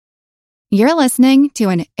You're listening to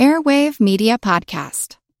an Airwave Media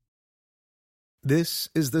Podcast. This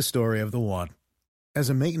is the story of the one. As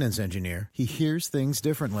a maintenance engineer, he hears things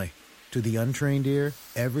differently. To the untrained ear,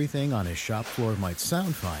 everything on his shop floor might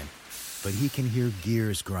sound fine, but he can hear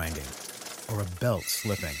gears grinding or a belt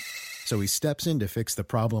slipping. So he steps in to fix the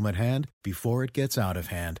problem at hand before it gets out of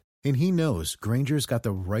hand. And he knows Grainger's got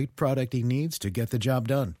the right product he needs to get the job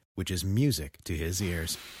done, which is music to his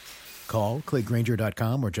ears. Call, click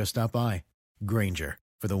Grainger.com, or just stop by. Grainger,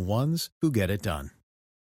 for the ones who get it done.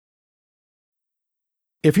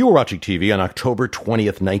 If you were watching TV on October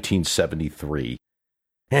 20th, 1973,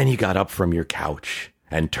 and you got up from your couch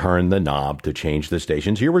and turned the knob to change the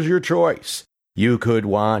stations, here was your choice. You could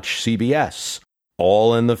watch CBS,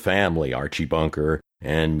 All in the Family, Archie Bunker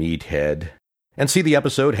and Meathead, and see the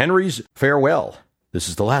episode Henry's Farewell. This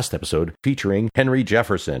is the last episode featuring Henry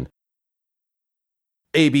Jefferson.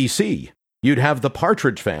 ABC, you'd have The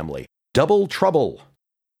Partridge Family, Double Trouble.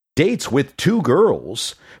 Dates with two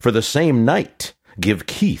girls for the same night give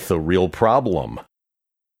Keith a real problem.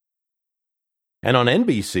 And on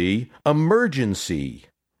NBC, Emergency.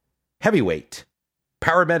 Heavyweight.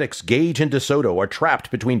 Paramedics Gage and DeSoto are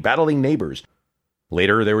trapped between battling neighbors.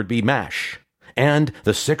 Later, there would be MASH and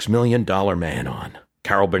The $6 Million Man on.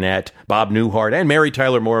 Carol Burnett, Bob Newhart, and Mary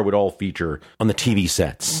Tyler Moore would all feature on the TV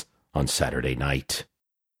sets on Saturday night.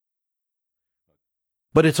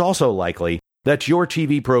 But it's also likely that your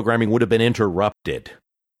TV programming would have been interrupted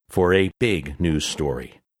for a big news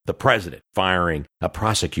story. The president firing a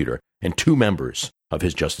prosecutor and two members of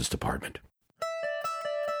his Justice Department.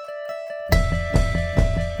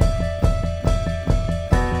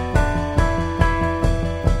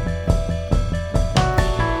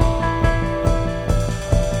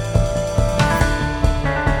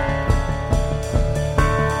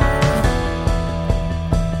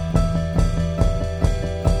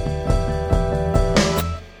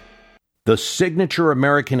 The signature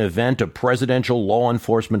American event of presidential law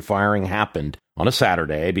enforcement firing happened on a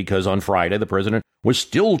Saturday because on Friday the president was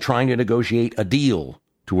still trying to negotiate a deal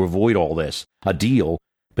to avoid all this. A deal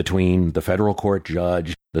between the federal court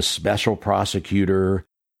judge, the special prosecutor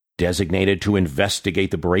designated to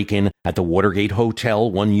investigate the break-in at the Watergate Hotel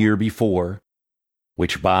 1 year before,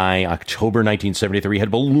 which by October 1973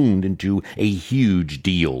 had ballooned into a huge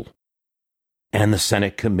deal, and the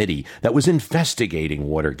Senate committee that was investigating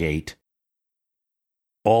Watergate.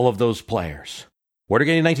 All of those players.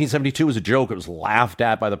 Watergate in 1972 was a joke. It was laughed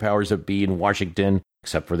at by the powers that be in Washington,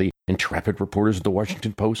 except for the intrepid reporters at the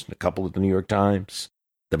Washington Post and a couple at the New York Times.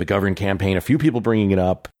 The McGovern campaign, a few people bringing it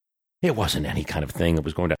up. It wasn't any kind of thing that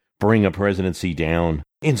was going to bring a presidency down.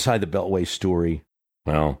 Inside the Beltway story,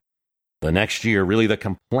 well, the next year, really the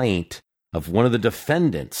complaint of one of the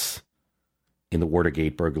defendants in the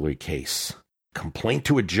Watergate burglary case. Complaint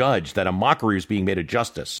to a judge that a mockery was being made of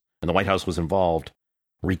justice, and the White House was involved.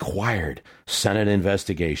 Required Senate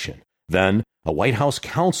investigation. Then a White House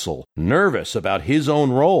counsel, nervous about his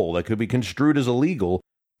own role that could be construed as illegal,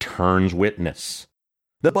 turns witness.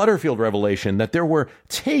 The Butterfield revelation that there were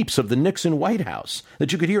tapes of the Nixon White House,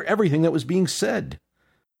 that you could hear everything that was being said.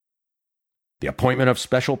 The appointment of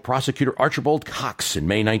Special Prosecutor Archibald Cox in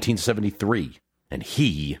May 1973, and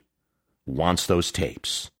he wants those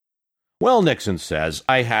tapes. Well, Nixon says,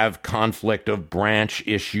 I have conflict of branch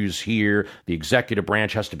issues here. The executive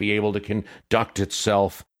branch has to be able to conduct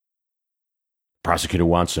itself. Prosecutor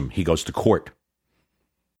wants him. He goes to court.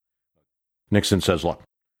 Nixon says, look,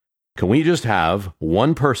 can we just have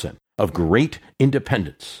one person of great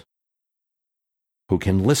independence who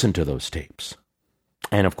can listen to those tapes?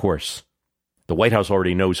 And of course, the White House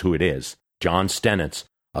already knows who it is, John Stennis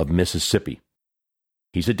of Mississippi.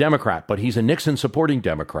 He's a Democrat, but he's a Nixon-supporting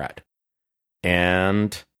Democrat.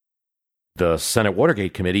 And the Senate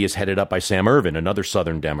Watergate Committee is headed up by Sam Ervin, another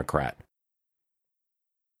Southern Democrat.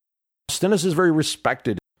 Stennis is very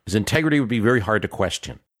respected. His integrity would be very hard to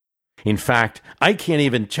question. In fact, I can't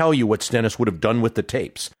even tell you what Stennis would have done with the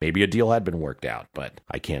tapes. Maybe a deal had been worked out, but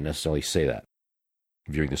I can't necessarily say that,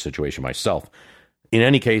 viewing the situation myself. In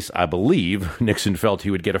any case, I believe Nixon felt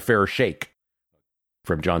he would get a fairer shake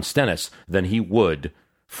from John Stennis than he would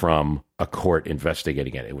from a court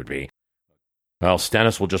investigating it. It would be, well,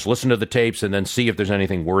 Stennis will just listen to the tapes and then see if there's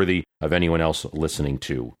anything worthy of anyone else listening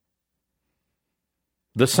to.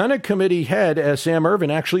 The Senate committee head, Sam Ervin,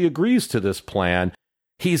 actually agrees to this plan.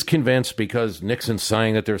 He's convinced because Nixon's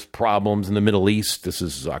saying that there's problems in the Middle East. This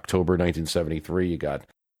is October 1973. You got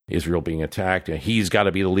Israel being attacked. And he's got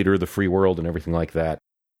to be the leader of the free world and everything like that.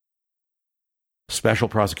 Special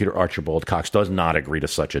Prosecutor Archibald Cox does not agree to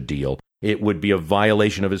such a deal. It would be a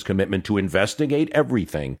violation of his commitment to investigate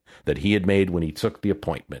everything that he had made when he took the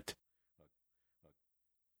appointment.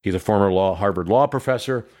 He's a former Harvard law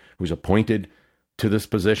professor who's appointed to this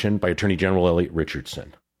position by Attorney General Elliot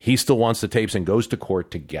Richardson. He still wants the tapes and goes to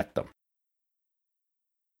court to get them.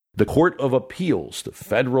 The Court of Appeals, the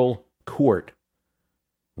federal court,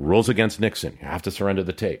 rules against Nixon. You have to surrender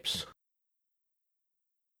the tapes.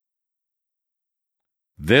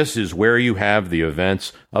 This is where you have the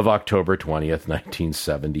events of October 20th,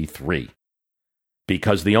 1973.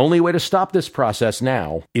 Because the only way to stop this process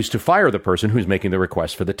now is to fire the person who's making the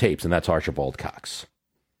request for the tapes, and that's Archibald Cox.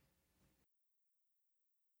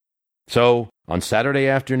 So, on Saturday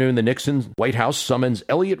afternoon, the Nixon White House summons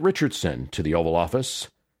Elliot Richardson to the Oval Office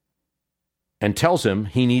and tells him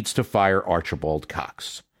he needs to fire Archibald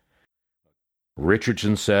Cox.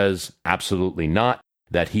 Richardson says absolutely not,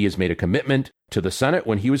 that he has made a commitment to the Senate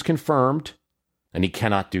when he was confirmed, and he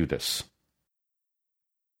cannot do this.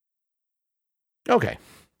 Okay,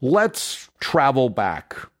 let's travel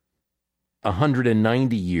back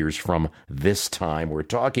 190 years from this time we're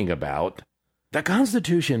talking about. The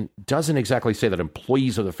Constitution doesn't exactly say that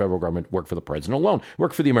employees of the federal government work for the president alone,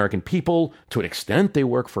 work for the American people. To an extent, they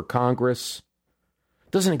work for Congress.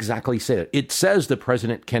 It doesn't exactly say that. It says the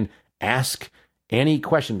president can ask any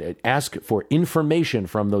question, ask for information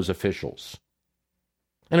from those officials.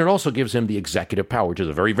 And it also gives him the executive power, which is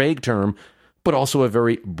a very vague term, but also a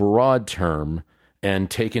very broad term.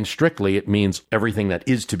 And taken strictly, it means everything that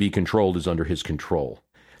is to be controlled is under his control.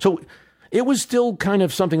 So it was still kind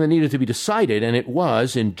of something that needed to be decided, and it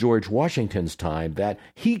was in George Washington's time that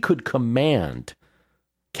he could command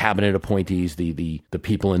cabinet appointees, the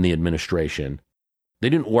people in the administration. They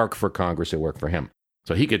didn't work for Congress, they worked for him.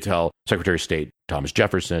 So he could tell Secretary of State Thomas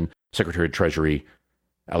Jefferson, Secretary of Treasury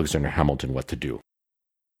Alexander Hamilton what to do.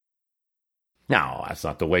 Now, that's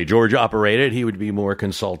not the way George operated. He would be more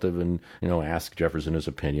consultative and, ask Jefferson his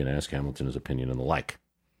opinion, ask Hamilton his opinion, and the like.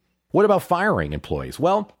 What about firing employees?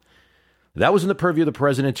 Well, that was in the purview of the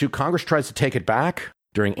president, too. Congress tries to take it back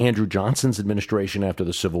during Andrew Johnson's administration after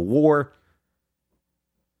the Civil War.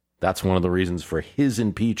 That's one of the reasons for his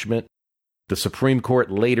impeachment. The Supreme Court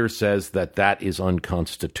later says that that is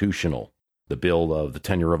unconstitutional. The bill of the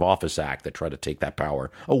Tenure of Office Act that tried to take that power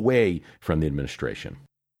away from the administration.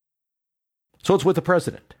 So it's with the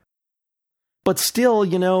president. But still,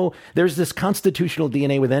 there's this constitutional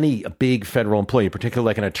DNA with any big federal employee, particularly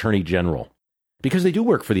like an attorney general, because they do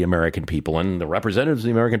work for the American people, and the representatives of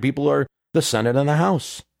the American people are the Senate and the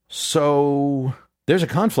House. So there's a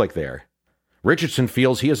conflict there. Richardson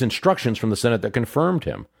feels he has instructions from the Senate that confirmed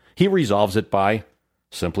him. He resolves it by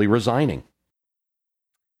simply resigning.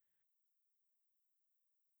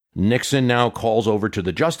 Nixon now calls over to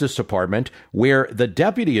the Justice Department, where the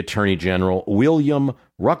Deputy Attorney General, William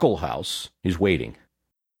Ruckelshaus, is waiting.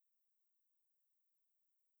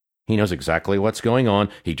 He knows exactly what's going on.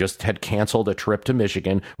 He just had canceled a trip to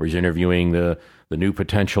Michigan, where he's interviewing the new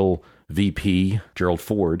potential VP, Gerald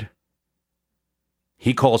Ford.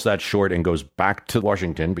 He calls that short and goes back to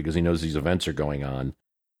Washington because he knows these events are going on.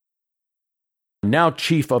 Now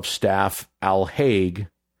Chief of Staff Al Haig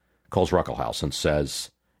calls Ruckelshaus and says,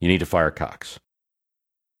 "You need to fire Cox."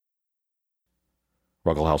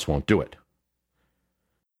 Ruckelshaus won't do it.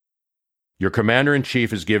 "Your commander-in-chief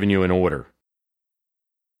has given you an order."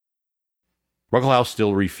 Ruckelshaus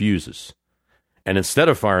still refuses. And instead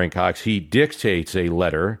of firing Cox, he dictates a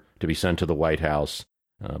letter to be sent to the White House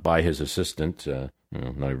by his assistant, not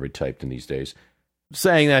everybody typed in these days,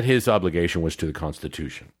 saying that his obligation was to the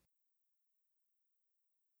Constitution.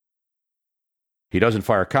 He doesn't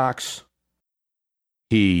fire Cox.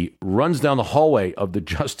 He runs down the hallway of the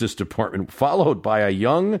Justice Department, followed by a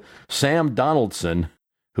young Sam Donaldson,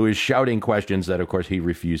 who is shouting questions that, of course, he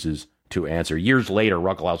refuses to answer. Years later,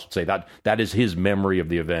 Ruckelshaus would say that is his memory of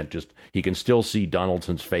the event. Just he can still see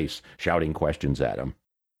Donaldson's face shouting questions at him.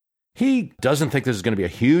 He doesn't think this is going to be a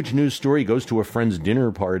huge news story. He goes to a friend's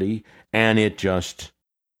dinner party, and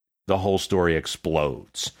the whole story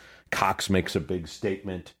explodes. Cox makes a big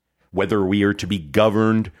statement. Whether we are to be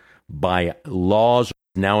governed by laws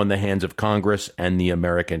now in the hands of Congress and the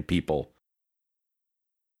American people.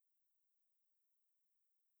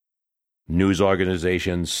 News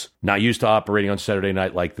organizations not used to operating on Saturday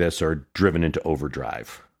night like this are driven into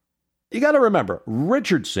overdrive. You got to remember,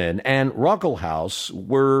 Richardson and Ruckelshaus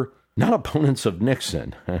were not opponents of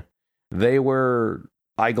Nixon. They were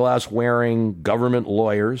eyeglass-wearing government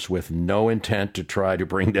lawyers with no intent to try to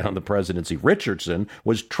bring down the presidency. Richardson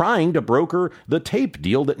was trying to broker the tape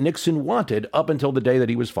deal that Nixon wanted up until the day that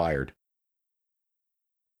he was fired.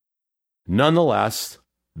 Nonetheless,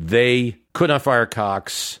 they could not fire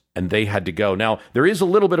Cox, and they had to go. Now, there is a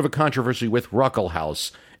little bit of a controversy with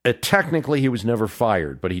Ruckelshaus, Technically, he was never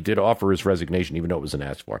fired, but he did offer his resignation, even though it wasn't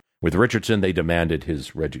asked for. With Richardson, they demanded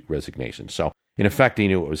his resignation. So, in effect, he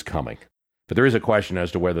knew it was coming. But there is a question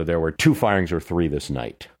as to whether there were 2 firings or 3 this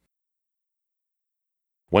night.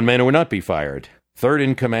 One man who would not be fired, third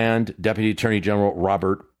in command, Deputy Attorney General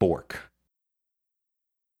Robert Bork.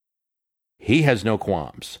 He has no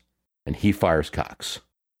qualms, and he fires Cox.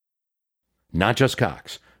 Not just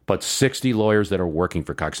Cox, but 60 lawyers that are working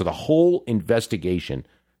for Cox. So the whole investigation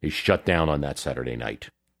is shut down on that Saturday night.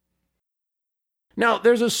 Now,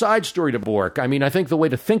 there's a side story to Bork. I mean, I think the way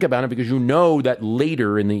to think about it, because you know that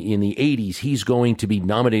later in the 80s, he's going to be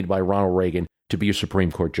nominated by Ronald Reagan to be a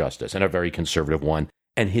Supreme Court justice, and a very conservative one,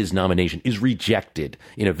 and his nomination is rejected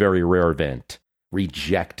in a very rare event,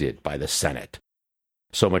 rejected by the Senate.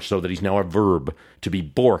 So much so that he's now a verb. To be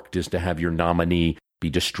borked is to have your nominee be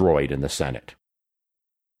destroyed in the Senate.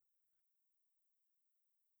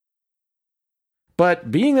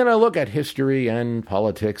 But being that I look at history and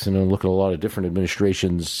politics and I look at a lot of different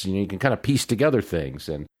administrations, you can kind of piece together things.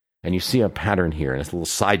 And you see a pattern here, and it's a little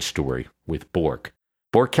side story with Bork.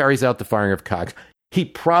 Bork carries out the firing of Cox. He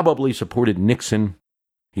probably supported Nixon.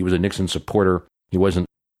 He was a Nixon supporter. He wasn't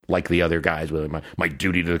like the other guys with my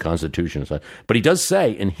duty to the Constitution. But he does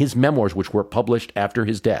say in his memoirs, which were published after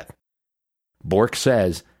his death, Bork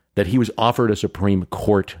says that he was offered a Supreme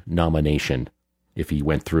Court nomination if he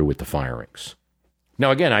went through with the firings. Now,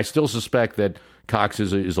 again, I still suspect that Cox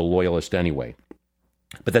is a loyalist anyway.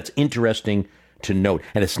 But that's interesting to note.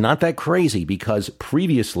 And it's not that crazy because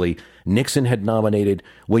previously Nixon had nominated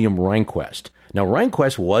William Rehnquist. Now,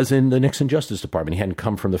 Rehnquist was in the Nixon Justice Department. He hadn't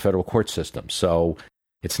come from the federal court system. So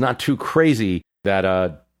it's not too crazy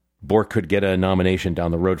that Bork could get a nomination down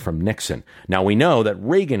the road from Nixon. Now, we know that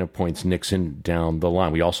Reagan appoints Nixon down the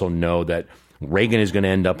line. We also know that Reagan is going to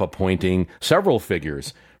end up appointing several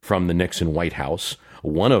figures from the Nixon White House.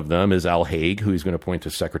 One of them is Al Haig, who he's going to appoint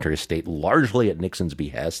as Secretary of State, largely at Nixon's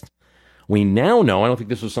behest. We now know, I don't think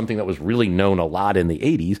this was something that was really known a lot in the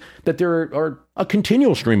 80s, that there are a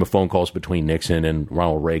continual stream of phone calls between Nixon and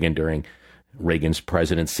Ronald Reagan during Reagan's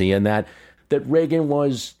presidency, and that Reagan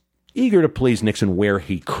was eager to please Nixon where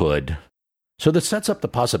he could. So that sets up the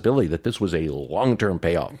possibility that this was a long-term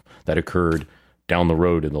payoff that occurred down the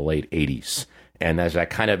road in the late 80s. And as that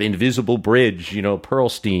kind of invisible bridge,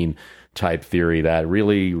 Pearlstein type theory, that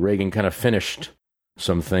really Reagan kind of finished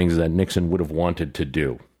some things that Nixon would have wanted to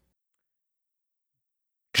do.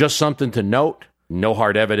 Just something to note. No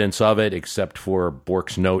hard evidence of it except for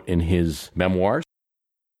Bork's note in his memoirs.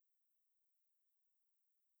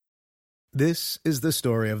 This is the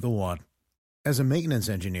story of the one. As a maintenance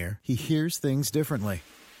engineer, he hears things differently.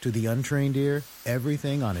 To the untrained ear,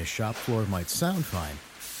 everything on his shop floor might sound fine,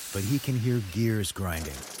 but he can hear gears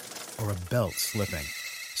grinding or a belt slipping.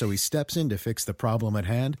 So he steps in to fix the problem at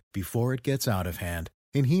hand before it gets out of hand.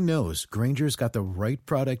 And he knows Grainger's got the right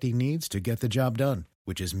product he needs to get the job done,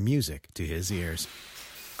 which is music to his ears.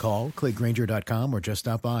 Call, click Grainger.com, or just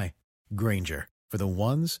stop by. Grainger, for the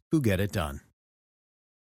ones who get it done.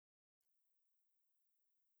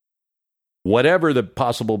 Whatever the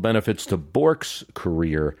possible benefits to Bork's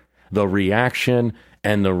career, the reaction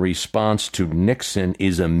and the response to Nixon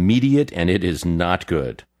is immediate, and it is not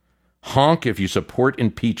good. Honk if you support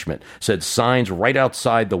impeachment, said signs right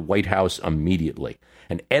outside the White House immediately.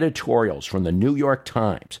 And editorials from the New York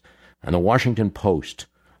Times and the Washington Post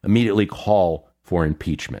immediately call for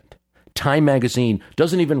impeachment. Time magazine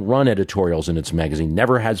doesn't even run editorials in its magazine,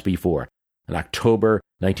 never has before. In October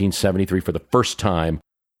 1973, for the first time,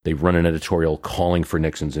 they run an editorial calling for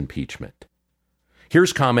Nixon's impeachment.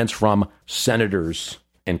 Here's comments from senators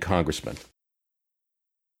and congressmen.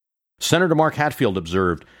 Senator Mark Hatfield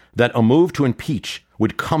observed that a move to impeach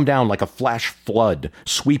would come down like a flash flood,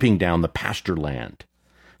 sweeping down the pasture land.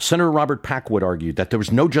 Senator Robert Packwood argued that there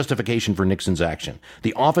was no justification for Nixon's action.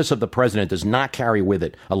 The office of the president does not carry with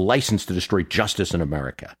it a license to destroy justice in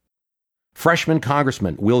America. Freshman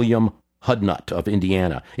Congressman William Hudnut of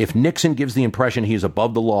Indiana. If Nixon gives the impression he is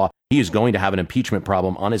above the law, he is going to have an impeachment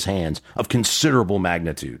problem on his hands of considerable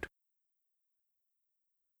magnitude.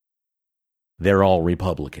 They're all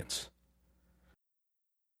Republicans.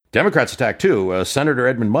 Democrats attack too. Senator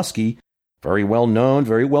Edmund Muskie, very well known,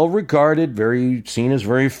 very well regarded, very seen as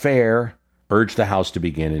very fair, urged the House to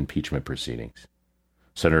begin impeachment proceedings.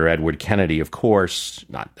 Senator Edward Kennedy, of course,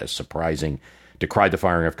 not as surprising, decried the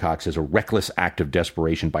firing of Cox as a reckless act of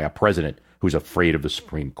desperation by a president who's afraid of the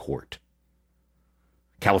Supreme Court.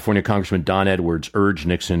 California Congressman Don Edwards urged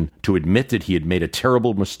Nixon to admit that he had made a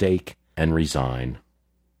terrible mistake and resign.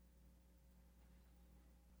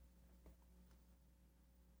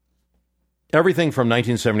 Everything from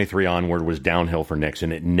 1973 onward was downhill for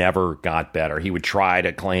Nixon. It never got better. He would try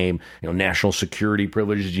to claim, national security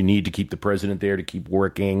privileges you need to keep the president there to keep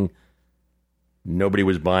working. Nobody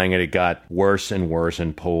was buying it. It got worse and worse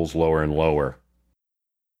and polls lower and lower.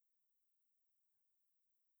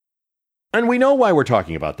 And we know why we're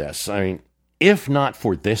talking about this. I mean, if not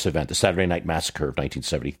for this event, the Saturday Night Massacre of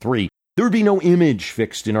 1973, there would be no image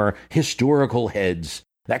fixed in our historical heads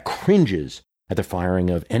that cringes at the firing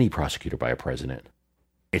of any prosecutor by a president.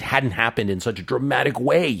 It hadn't happened in such a dramatic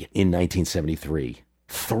way in 1973.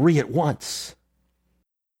 3 at once.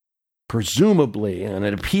 Presumably, and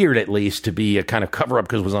it appeared at least to be a kind of cover-up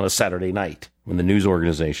because it was on a Saturday night when the news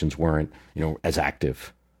organizations weren't, as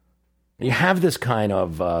active. You have this kind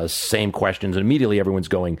of same questions, and immediately everyone's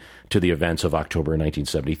going to the events of October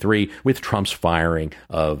 1973 with Trump's firing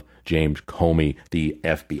of James Comey, the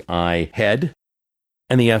FBI head.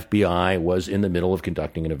 And the FBI was in the middle of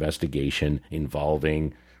conducting an investigation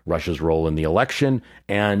involving Russia's role in the election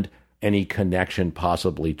and any connection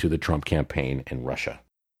possibly to the Trump campaign in Russia.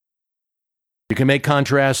 You can make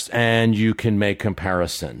contrasts and you can make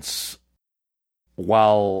comparisons.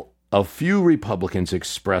 While a few Republicans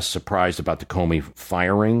expressed surprise about the Comey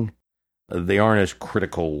firing, they aren't as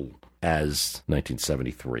critical as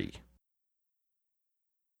 1973.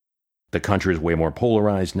 The country is way more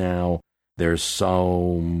polarized now. There's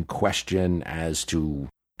some question as to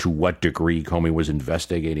what degree Comey was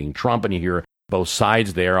investigating Trump, and you hear both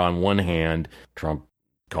sides there. On one hand,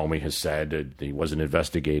 Comey has said that he wasn't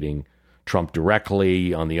investigating Trump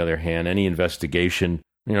directly. On the other hand, any investigation,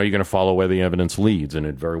 you're going to follow where the evidence leads, and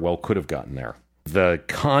it very well could have gotten there. The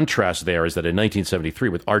contrast there is that in 1973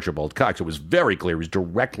 with Archibald Cox, it was very clear he was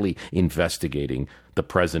directly investigating the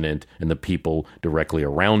president and the people directly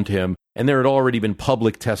around him. And there had already been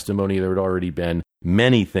public testimony. There had already been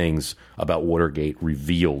many things about Watergate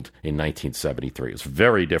revealed in 1973. It's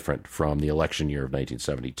very different from the election year of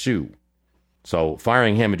 1972. So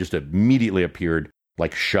firing him, it just immediately appeared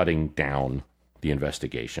like shutting down the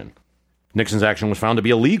investigation. Nixon's action was found to be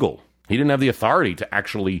illegal. He didn't have the authority to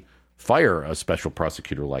actually fire a special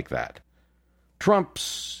prosecutor like that.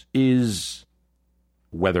 Trump's is,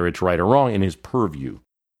 whether it's right or wrong, in his purview.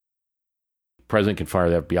 The president can fire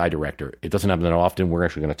the FBI director. It doesn't happen that often. We're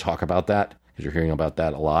actually going to talk about that because you're hearing about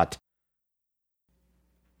that a lot.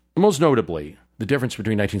 Most notably, the difference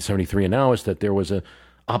between 1973 and now is that there was an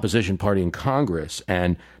opposition party in Congress,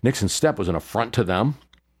 and Nixon's step was an affront to them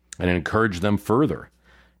and encouraged them further.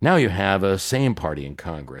 Now you have a same party in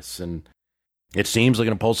Congress, and it seems like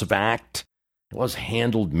an impulsive act. It was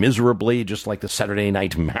handled miserably, just like the Saturday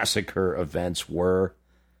Night Massacre events were.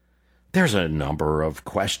 There's a number of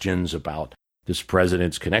questions about this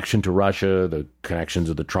president's connection to Russia, the connections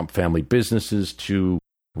of the Trump family businesses to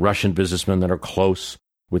Russian businessmen that are close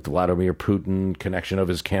with Vladimir Putin, connection of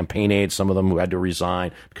his campaign aides, some of them who had to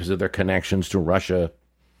resign because of their connections to Russia.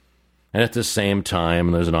 And at the same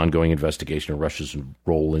time, there's an ongoing investigation of Russia's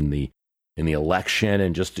role in the election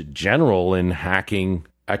and just in general in hacking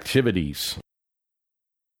activities.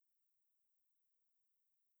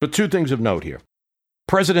 But 2 things of note here.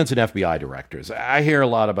 Presidents and FBI directors. I hear a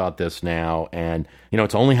lot about this now, and,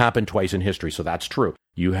 it's only happened twice in history, so that's true.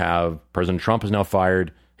 You have President Trump has now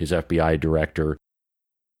fired his FBI director,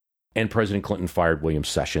 and President Clinton fired William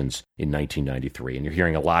Sessions in 1993. And you're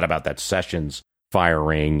hearing a lot about that Sessions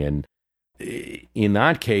firing, and in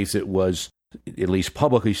that case, it was at least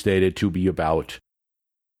publicly stated to be about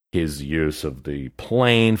his use of the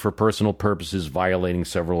plane for personal purposes, violating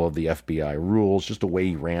several of the FBI rules, just the way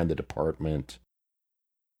he ran the department.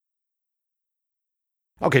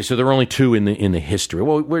 Okay, so there are only 2 in the history.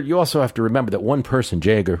 Well, you also have to remember that one person,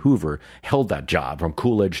 J. Edgar Hoover, held that job from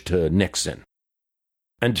Coolidge to Nixon.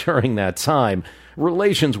 And during that time,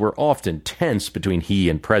 relations were often tense between he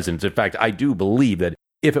and presidents. In fact, I do believe that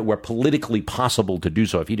if it were politically possible to do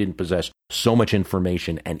so, if he didn't possess so much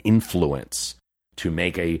information and influence to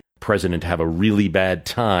make a president have a really bad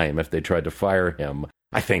time if they tried to fire him,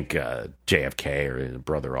 I think JFK or his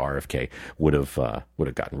brother RFK would have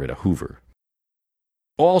gotten rid of Hoover.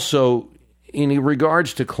 Also, in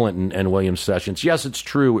regards to Clinton and William Sessions, yes, it's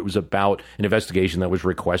true. It was about an investigation that was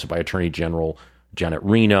requested by Attorney General Janet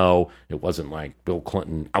Reno. It wasn't like Bill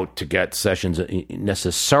Clinton out to get Sessions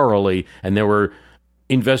necessarily, and there were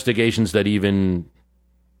investigations that even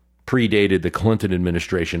predated the Clinton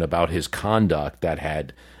administration about his conduct that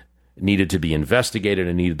had needed to be investigated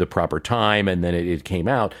and needed the proper time, and then it came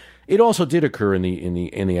out. It also did occur in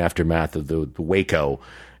the aftermath of the Waco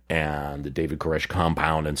and the David Koresh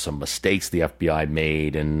compound and some mistakes the FBI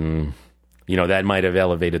made, and That might have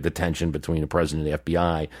elevated the tension between the president and the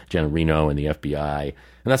FBI, General Reno and the FBI.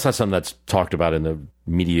 And that's not something that's talked about in the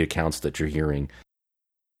media accounts that you're hearing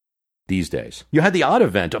these days. You had the odd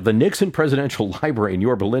event of the Nixon Presidential Library in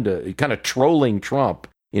Yorba Linda kind of trolling Trump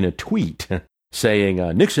in a tweet saying,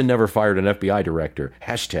 Nixon never fired an FBI director.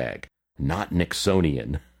 Hashtag not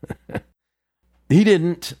Nixonian. He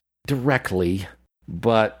didn't directly,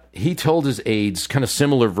 but he told his aides kind of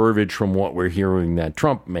similar verbiage from what we're hearing that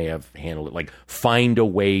Trump may have handled it, like find a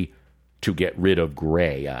way to get rid of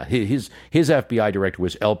Gray. His FBI director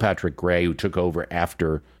was L. Patrick Gray, who took over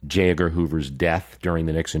after J. Edgar Hoover's death during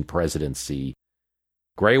the Nixon presidency.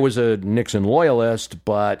 Gray was a Nixon loyalist,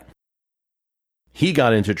 but he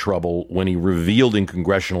got into trouble when he revealed in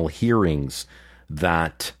congressional hearings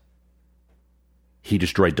that he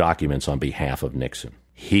destroyed documents on behalf of Nixon.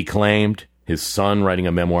 He claimed, his son, writing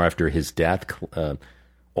a memoir after his death,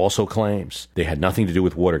 also claims they had nothing to do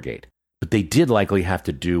with Watergate. But they did likely have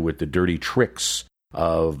to do with the dirty tricks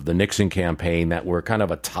of the Nixon campaign that were kind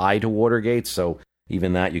of a tie to Watergate. So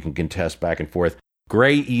even that you can contest back and forth.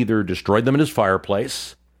 Gray either destroyed them in his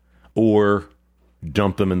fireplace or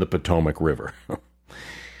dumped them in the Potomac River.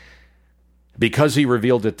 Because he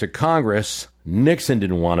revealed it to Congress, Nixon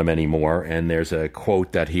didn't want him anymore, and there's a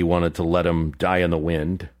quote that he wanted to let him die in the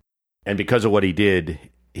wind. And because of what he did,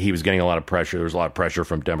 he was getting a lot of pressure. There was a lot of pressure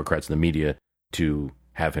from Democrats in the media to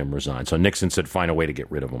have him resign. So Nixon said, find a way to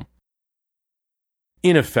get rid of him.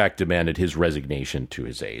 In effect, demanded his resignation to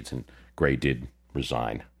his aides, and Gray did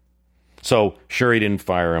resign. So, sure, he didn't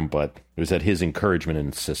fire him, but it was at his encouragement and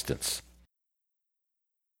insistence.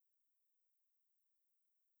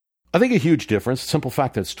 I think a huge difference, simple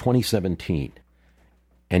fact that it's 2017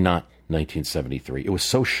 and not 1973. It was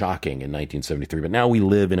so shocking in 1973, but now we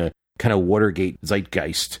live in a kind of Watergate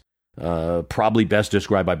zeitgeist, probably best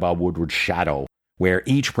described by Bob Woodward's shadow, where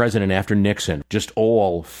each president after Nixon just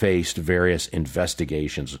all faced various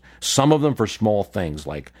investigations, some of them for small things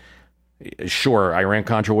like, sure,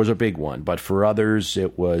 Iran-Contra was a big one, but for others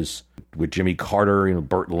it was with Jimmy Carter,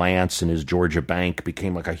 Burt Lance and his Georgia Bank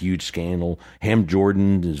became like a huge scandal. Ham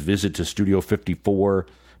Jordan, his visit to Studio 54,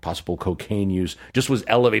 possible cocaine use, just was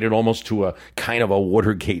elevated almost to a kind of a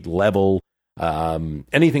Watergate level.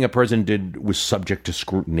 Anything a president did was subject to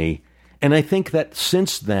scrutiny. And I think that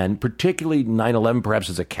since then, particularly 9/11 perhaps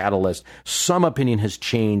as a catalyst, some opinion has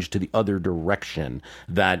changed to the other direction,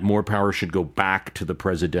 that more power should go back to the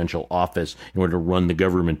presidential office in order to run the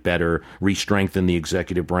government better, re-strengthen the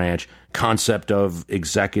executive branch, concept of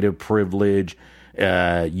executive privilege,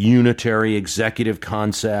 unitary executive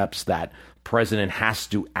concepts, that president has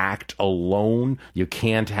to act alone. You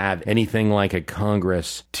can't have anything like a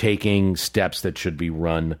Congress taking steps that should be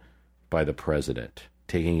run by the president,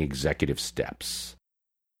 taking executive steps.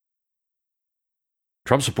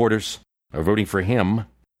 Trump supporters are voting for him.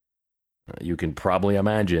 You can probably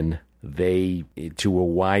imagine they, to a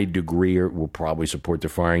wide degree, will probably support the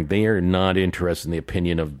firing. They are not interested in the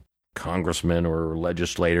opinion of congressmen or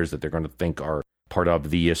legislators that they're going to think are part of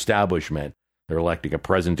the establishment. They're electing a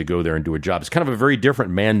president to go there and do a job. It's kind of a very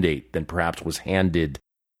different mandate than perhaps was handed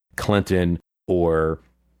Clinton or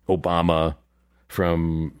Obama.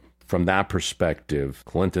 From that perspective,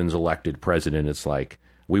 Clinton's elected president, it's like,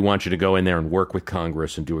 we want you to go in there and work with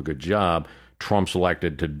Congress and do a good job. Trump's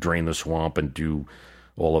elected to drain the swamp and do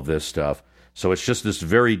all of this stuff. So it's just this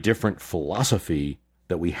very different philosophy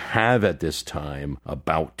that we have at this time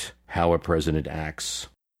about how a president acts.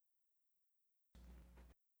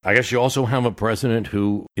 I guess you also have a president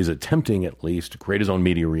who is attempting, at least, to create his own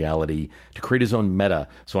media reality, to create his own meta.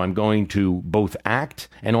 So I'm going to both act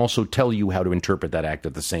and also tell you how to interpret that act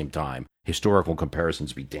at the same time. Historical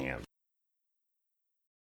comparisons be damned.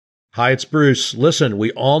 Hi, it's Bruce. Listen,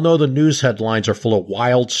 we all know the news headlines are full of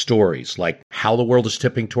wild stories, like how the world is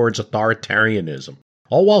tipping towards authoritarianism,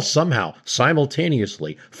 all while somehow,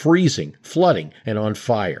 simultaneously, freezing, flooding, and on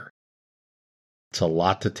fire. It's a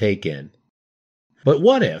lot to take in. But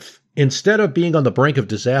what if, instead of being on the brink of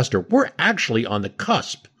disaster, we're actually on the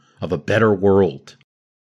cusp of a better world?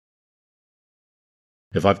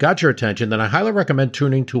 If I've got your attention, then I highly recommend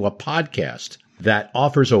tuning to a podcast that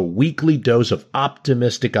offers a weekly dose of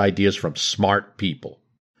optimistic ideas from smart people.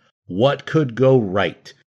 What Could Go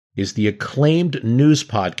Right is the acclaimed news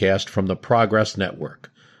podcast from the Progress Network.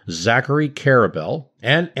 Zachary Karabell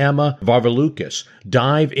and Emma Varvaloucas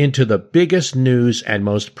dive into the biggest news and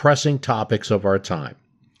most pressing topics of our time,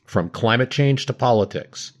 from climate change to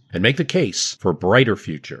politics, and make the case for a brighter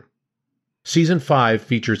future. Season 5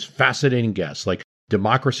 features fascinating guests like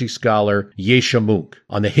democracy scholar Yesha Mounk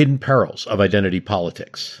on the hidden perils of identity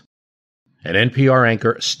politics, and NPR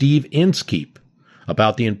anchor Steve Inskeep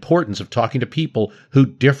about the importance of talking to people who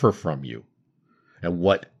differ from you and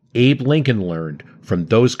what Abe Lincoln learned from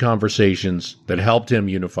those conversations that helped him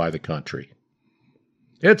unify the country.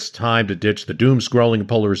 It's time to ditch the doom-scrolling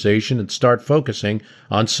polarization and start focusing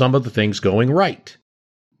on some of the things going right.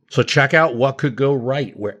 So check out What Could Go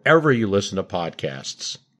Right wherever you listen to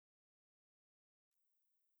podcasts.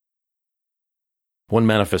 One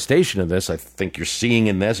manifestation of this, I think you're seeing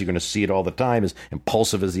in this, you're going to see it all the time, as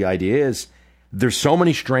impulsive as the idea is, there's so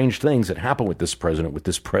many strange things that happen with this president, with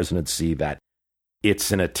this presidency, that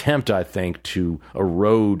it's an attempt, I think, to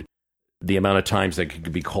erode the amount of times that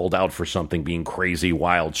could be called out for something being crazy,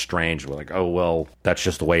 wild, strange. We're like, oh, well, that's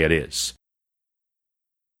just the way it is.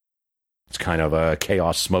 It's kind of a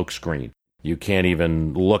chaos smokescreen. You can't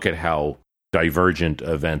even look at how divergent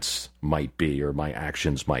events might be or my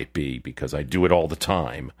actions might be because I do it all the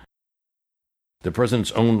time. The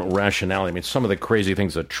president's own rationality, I mean, some of the crazy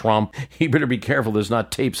things that Trump, he better be careful there's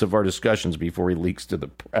not tapes of our discussions before he leaks to the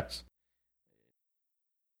press.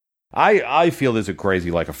 I feel there's a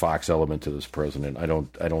crazy, like a Fox element to this president. I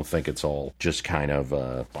don't think it's all just kind of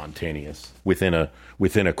spontaneous within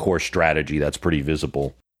a core strategy that's pretty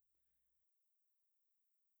visible.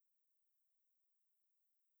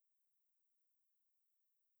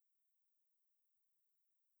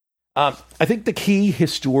 I think the key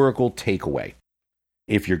historical takeaway,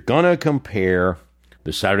 if you're gonna compare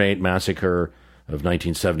the Saturday Night Massacre of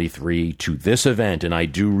 1973 to this event, and I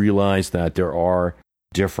do realize that there are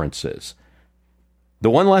differences. The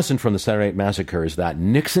one lesson from the Saturday Night Massacre is that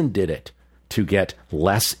Nixon did it to get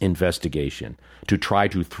less investigation, to try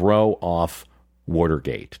to throw off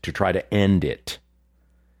Watergate, to try to end it.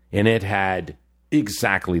 And it had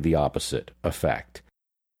exactly the opposite effect.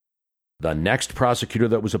 The next prosecutor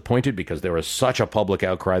that was appointed, because there was such a public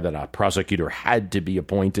outcry that a prosecutor had to be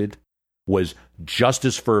appointed, was just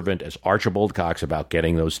as fervent as Archibald Cox about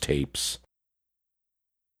getting those tapes,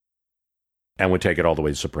 and would take it all the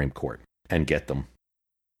way to the Supreme Court and get them.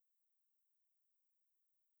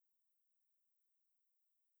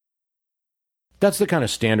 That's the kind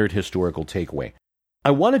of standard historical takeaway.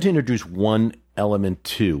 I wanted to introduce one element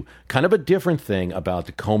too, kind of a different thing about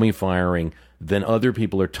the Comey firing than other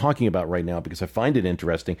people are talking about right now because I find it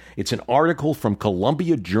interesting. It's an article from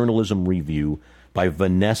Columbia Journalism Review by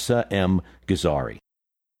Vanessa M. Gazzari.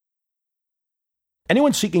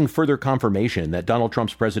 Anyone seeking further confirmation that Donald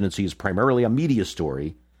Trump's presidency is primarily a media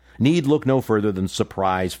story need look no further than the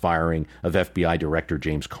surprise firing of FBI Director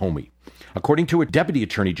James Comey. According to a Deputy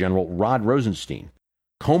Attorney General Rod Rosenstein,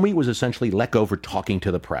 Comey was essentially let go for talking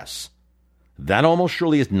to the press. That almost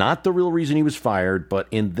surely is not the real reason he was fired, but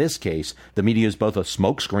in this case, the media is both a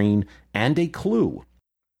smokescreen and a clue.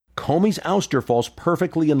 Comey's ouster falls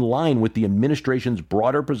perfectly in line with the administration's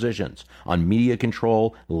broader positions on media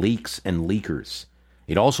control, leaks, and leakers.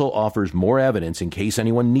 It also offers more evidence, in case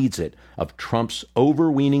anyone needs it, of Trump's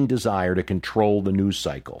overweening desire to control the news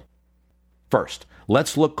cycle. First,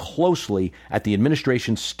 let's look closely at the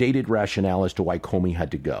administration's stated rationale as to why Comey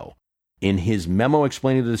had to go. In his memo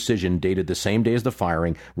explaining the decision, dated the same day as the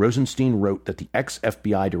firing, Rosenstein wrote that the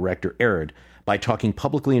ex-FBI director erred by talking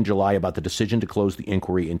publicly in July about the decision to close the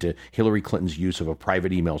inquiry into Hillary Clinton's use of a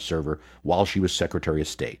private email server while she was Secretary of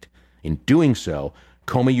State. In doing so,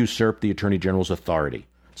 Comey usurped the Attorney General's authority.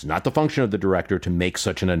 It's not the function of the director to make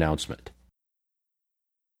such an announcement.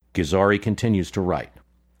 Gazzari continues to write,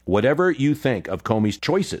 whatever you think of Comey's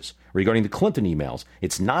choices regarding the Clinton emails,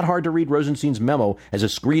 it's not hard to read Rosenstein's memo as a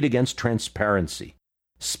screed against transparency,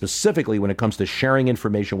 specifically when it comes to sharing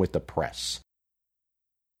information with the press.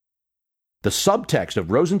 The subtext of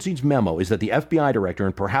Rosenstein's memo is that the FBI director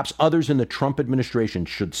and perhaps others in the Trump administration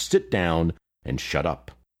should sit down and shut up.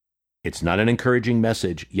 It's not an encouraging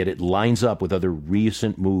message, yet it lines up with other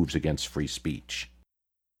recent moves against free speech.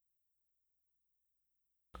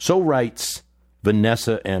 So writes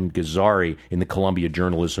Vanessa M. Gazzari in the Columbia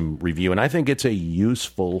Journalism Review, and I think it's a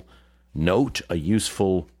useful note, a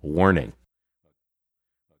useful warning.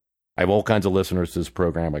 I have all kinds of listeners to this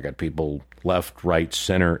program. I got people left, right,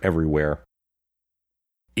 center, everywhere.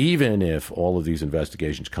 Even if all of these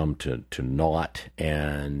investigations come to naught,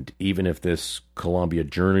 and even if this Columbia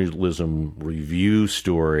Journalism Review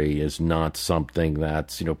story is not something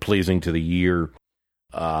that's pleasing to the ear,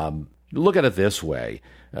 look at it this way: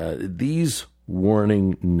 these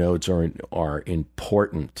warning notes are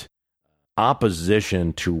important.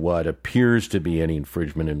 Opposition to what appears to be any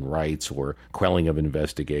infringement in rights or quelling of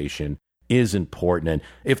investigation is important, and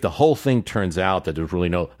if the whole thing turns out that there's really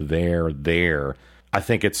no there, I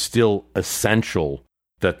think it's still essential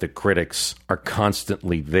that the critics are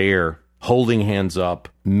constantly there, holding hands up,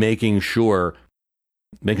 making sure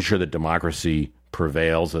that democracy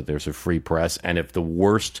prevails, that there's a free press. And if the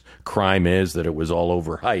worst crime is that it was all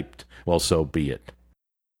overhyped, well, so be it.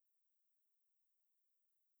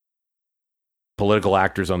 Political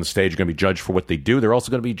actors on the stage are going to be judged for what they do. They're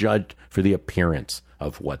also going to be judged for the appearance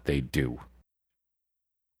of what they do.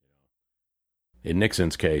 In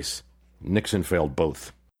Nixon's case, Nixon failed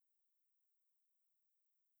both.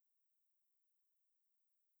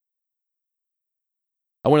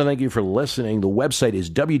 I want to thank you for listening. The website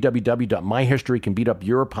is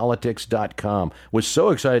www.myhistorycanbeatupyourpolitics.com. Was so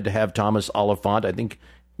excited to have Thomas Oliphant. I think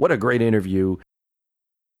what a great interview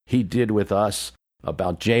he did with us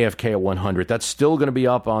about JFK at 100. That's still going to be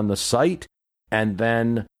up on the site. And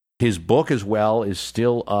then his book as well is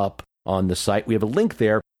still up on the site. We have a link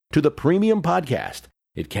there to the premium podcast.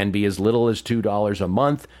 It can be as little as $2 a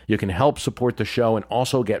month. You can help support the show and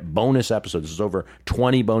also get bonus episodes. There's over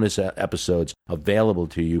 20 bonus episodes available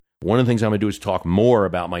to you. One of the things I'm going to do is talk more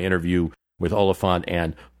about my interview with Oliphant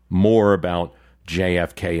and more about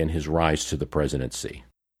JFK and his rise to the presidency.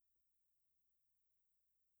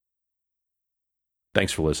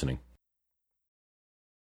 Thanks for listening.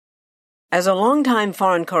 As a longtime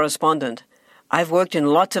foreign correspondent, I've worked in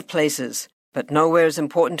lots of places, but nowhere as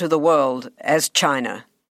important to the world as China.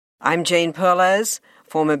 I'm Jane Perlez,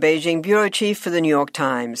 former Beijing bureau chief for the New York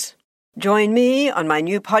Times. Join me on my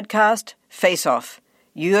new podcast, Face Off,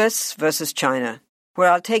 U.S. versus China, where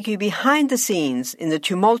I'll take you behind the scenes in the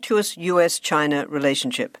tumultuous U.S.-China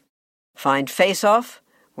relationship. Find Face Off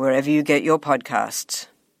wherever you get your podcasts.